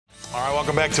All right,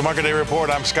 welcome back to Market Day Report.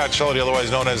 I'm Scott Shellady,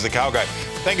 otherwise known as the Cow Guy.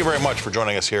 Thank you very much for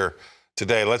joining us here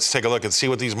today. Let's take a look and see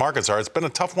what these markets are. It's been a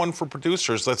tough one for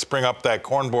producers. Let's bring up that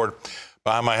corn board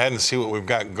behind my head and see what we've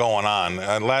got going on.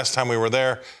 Last time we were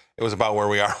there, it was about where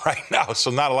we are right now, so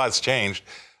not a lot's changed.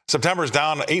 September's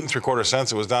down 8.75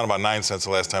 cents. It was down about 9 cents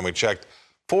the last time we checked.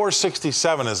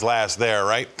 467 is last there,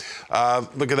 right?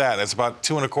 Look at that. It's about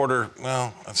 2.25.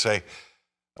 Well, let's say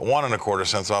 1.25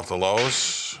 cents off the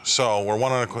lows. So we're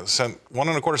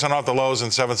 1.25 cents off the lows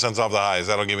and 7 cents off the highs.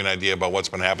 That'll give you an idea about what's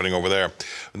been happening over there.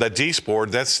 That D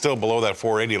board, that's still below that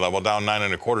 480 level, down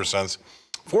 9.25 cents.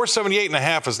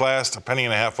 478.5 is last, a penny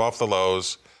and a half off the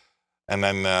lows. And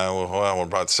then we're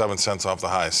about 7 cents off the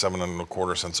highs,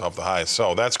 7.25 cents off the highs.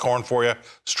 So that's corn for you,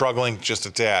 struggling just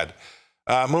a tad.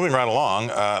 Moving right along,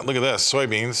 look at this.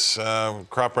 Soybeans,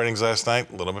 crop ratings last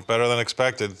night, a little bit better than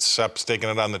expected. CEP's taking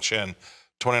it on the chin.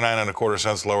 29.25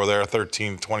 cents lower there,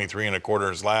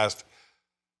 13.23 is last,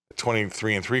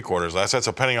 23.75 last. That's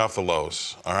a penny off the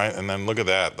lows. All right, and then look at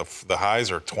that. The highs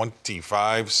are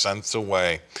 25 cents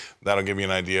away. That'll give you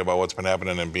an idea about what's been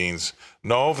happening in beans.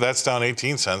 Nove, that's down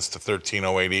 18 cents to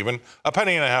 13.08 even, a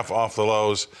penny and a half off the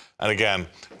lows, and again,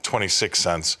 26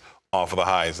 cents off of the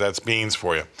highs. That's beans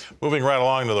for you. Moving right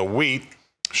along to the wheat,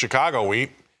 Chicago wheat.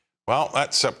 Well,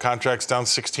 that CEP contract's down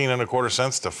 16.25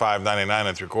 cents to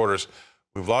 5.9975.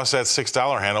 We've lost that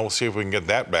 $6 handle. We'll see if we can get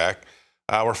that back.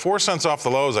 We're 4 cents off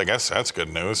the lows. I guess that's good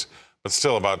news, but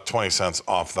still about 20 cents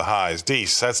off the highs.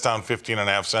 Dees, that's down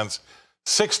 15.5 cents.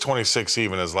 6.26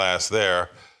 even is last there.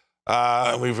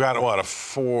 We've got what,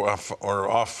 off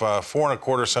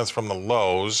 4.25 cents from the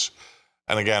lows,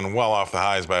 and again, well off the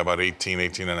highs by about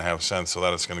 18.5 cents. So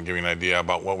that is going to give you an idea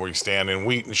about what we stand in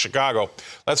wheat in Chicago.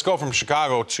 Let's go from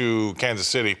Chicago to Kansas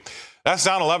City. That's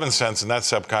down 11 cents in that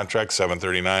CEP contract.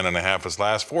 739.5 is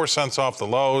last. 4 cents off the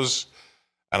lows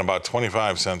and about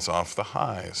 25 cents off the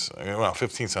highs. Well,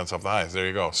 15 cents off the highs. There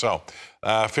you go. So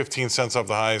 15 cents off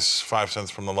the highs, 5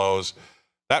 cents from the lows.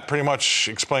 That pretty much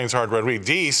explains hard red wheat.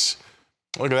 Dees,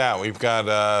 look at that. We've got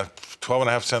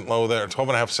 12.5 cent low there,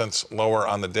 12.5 cents lower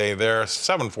on the day there.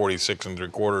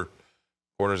 746.75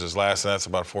 is last, and that's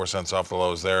about 4 cents off the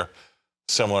lows there.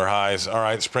 Similar highs. All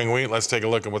right, spring wheat. Let's take a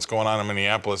look at what's going on in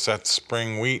Minneapolis. That's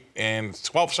spring wheat and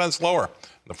 12 cents lower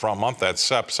in the front month. That's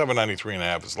CEP.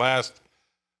 793.5 is last.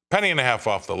 Penny and a half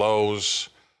off the lows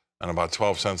and about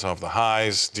 12 cents off the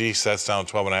highs. Dees, that's down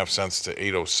 12.5 cents to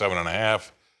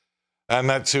 807.5. And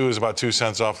that too is about 2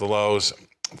 cents off the lows,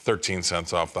 13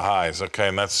 cents off the highs. Okay,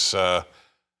 and that's going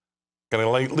to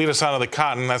lead us on to the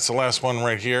cotton. That's the last one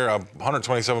right here.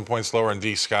 127 points lower in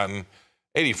Dees cotton.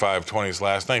 85.20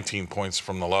 last, 19 points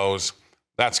from the lows.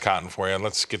 That's cotton for you.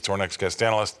 Let's get to our next guest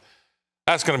analyst.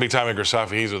 That's going to be Tommy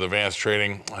Grisafi. He's with Advanced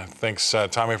Trading. Thanks,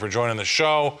 Tommy, for joining the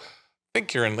show. I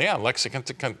think you're in, Lexington,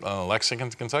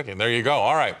 Kentucky. There you go.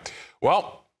 All right.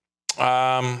 Well,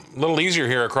 a little easier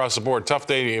here across the board. Tough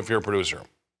day if you're a producer.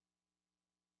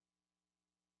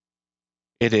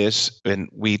 It is, and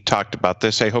we talked about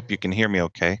this. I hope you can hear me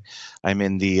okay. I'm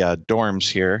in the dorms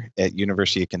here at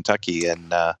University of Kentucky,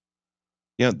 and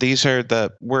these are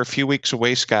we're a few weeks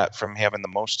away, Scott, from having the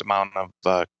most amount of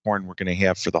corn we're going to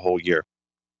have for the whole year.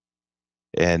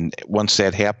 And once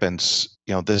that happens,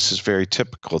 this is very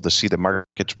typical to see the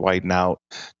markets widen out,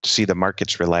 to see the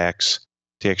markets relax,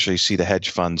 to actually see the hedge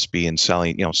funds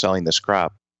selling this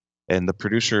crop. And the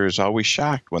producer is always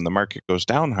shocked when the market goes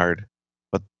down hard.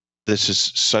 But this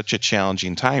is such a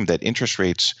challenging time that interest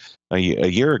rates a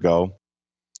year ago,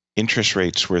 interest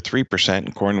rates were 3%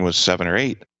 and corn was $7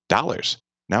 or $8.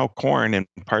 Now corn in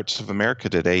parts of America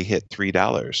today hit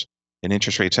 $3, and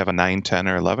interest rates have a 9, 10,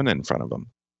 or 11 in front of them.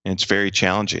 And it's very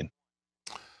challenging.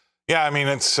 Yeah, I mean,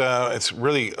 it's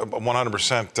really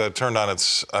 100% turned on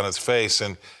its face,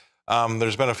 and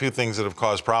there's been a few things that have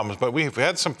caused problems. But we've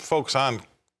had some folks on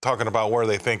talking about where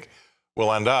they think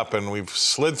we'll end up, and we've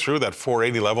slid through that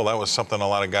 480 level. That was something a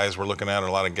lot of guys were looking at, or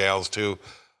a lot of gals too.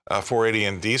 480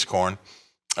 in Dees corn,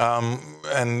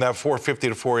 and that 450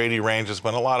 to 480 range has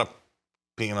been a lot of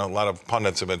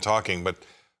pundits have been talking. But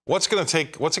what's it going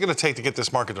to take to get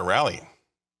this market to rally?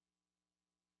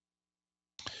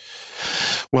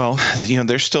 Well,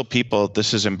 there's still people,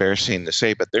 this is embarrassing to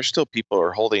say, but there's still people who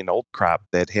are holding old crop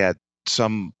that had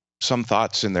some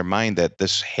thoughts in their mind that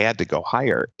this had to go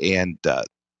higher. And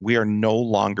we are no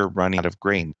longer running out of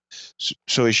grain.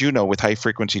 So as you know, with high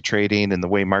frequency trading and the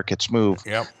way markets move,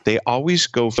 yep, they always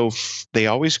go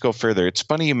further. It's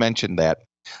funny you mentioned that.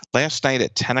 Last night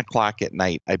at 10 o'clock at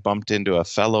night, I bumped into a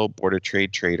fellow Board of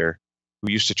Trade trader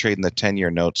who used to trade in the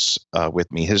 10-year notes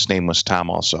with me. His name was Tom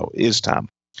also, is Tom.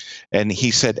 And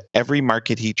he said every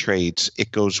market he trades,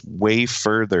 it goes way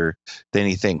further than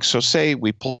he thinks. So say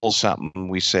we pull something,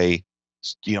 we say,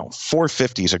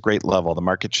 450 is a great level. The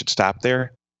market should stop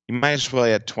there. You might as well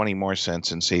add 20 more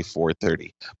cents and say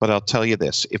 430. But I'll tell you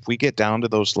this, if we get down to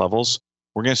those levels,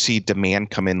 we're going to see demand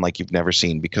come in like you've never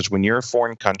seen, because when you're a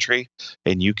foreign country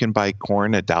and you can buy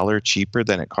corn $1 cheaper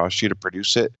than it costs you to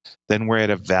produce it, then we're at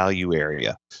a value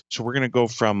area. So we're going to go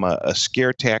from a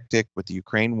scare tactic with the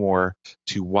Ukraine war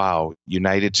to, wow,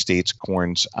 United States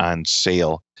corn's on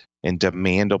sale, and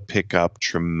demand will pick up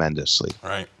tremendously.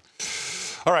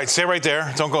 All right, stay right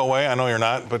there. Don't go away. I know you're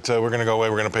not, but we're going to go away.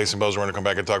 We're going to pay some bills. We're going to come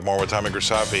back and talk more with Tommy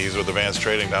Grisafi. He's with Advanced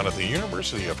Trading down at the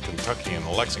University of Kentucky in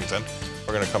Lexington.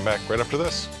 We're going to come back right after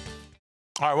this.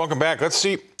 All right, welcome back. Let's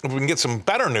see if we can get some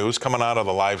better news coming out of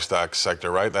the livestock sector,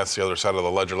 right? That's the other side of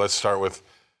the ledger. Let's start with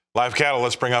live cattle.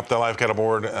 Let's bring up the live cattle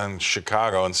board in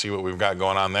Chicago and see what we've got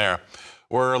going on there.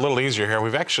 We're a little easier here.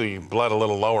 We've actually bled a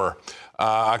little lower.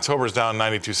 October's down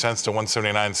 92 cents to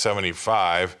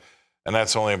 179.75. And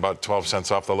that's only about 12 cents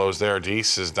off the lows there.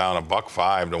 Deese is down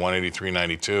 $1.05 to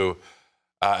 183.92.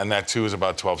 And that too is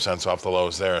about 12 cents off the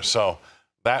lows there. So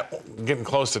that getting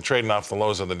close to trading off the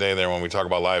lows of the day there when we talk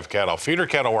about live cattle. Feeder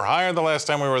cattle were higher the last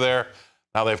time we were there.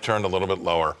 Now they've turned a little bit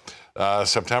lower.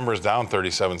 September is down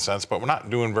 37 cents, but we're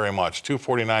not doing very much.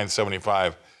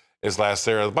 249.75 is last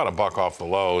there, about $1 off the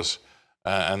lows.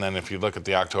 And then if you look at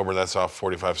the October, that's off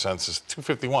 45 cents. It's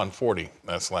 251.40.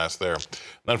 That's last there. And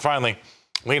then finally,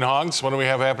 lean hogs, what do we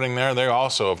have happening there? They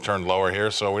also have turned lower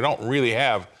here, so we don't really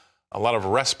have a lot of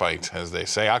respite, as they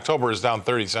say. October is down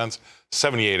 30 cents,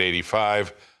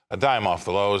 78.85, a dime off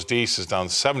the lows. Deese is down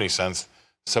 70 cents,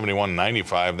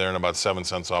 71.95 there, and about 7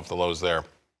 cents off the lows there.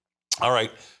 All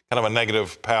right, kind of a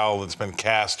negative pal that's been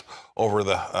cast over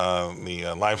the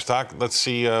livestock. Let's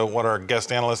see what our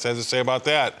guest analyst has to say about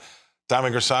that.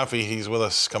 Tommy Grisafi, he's with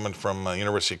us coming from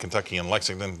University of Kentucky in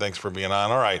Lexington. Thanks for being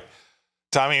on. All right.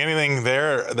 Tommy, anything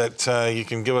there that you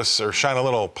can give us or shine a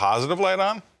little positive light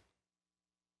on?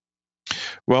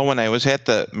 Well, when I was at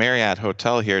the Marriott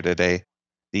Hotel here today,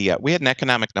 we had an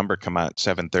economic number come out at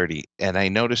 7:30, and I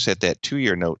noticed that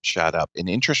 2-year note shot up and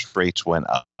interest rates went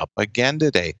up again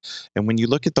today. And when you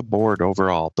look at the board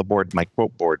overall, my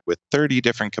quote board with 30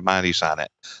 different commodities on it,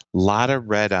 a lot of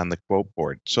red on the quote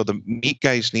board. So the meat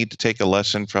guys need to take a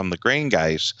lesson from the grain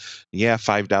guys. Yeah,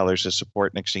 $5 is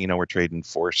support. Next thing you know, we're trading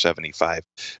 $4.75.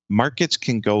 Markets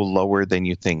can go lower than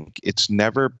you think. It's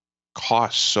never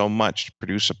costs so much to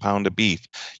produce a pound of beef.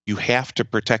 You have to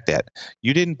protect that.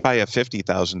 You didn't buy a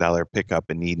 $50,000 pickup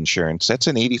and need insurance. That's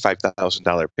an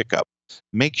 $85,000 pickup.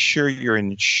 Make sure you're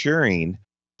insuring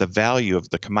the value of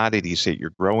the commodities that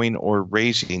you're growing or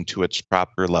raising to its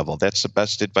proper level. That's the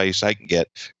best advice I can get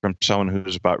from someone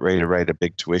who's about ready to write a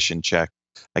big tuition check.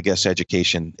 I guess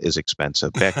education is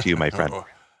expensive. Back to you, my friend.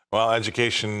 Well,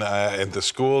 education at the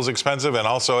school is expensive, and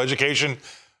also education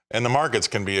and the markets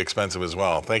can be expensive as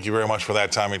well. Thank you very much for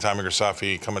that, Tommy. Tommy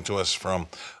Grisafi coming to us from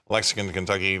Lexington,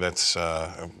 Kentucky. That's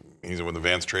he's with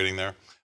Advanced Trading there.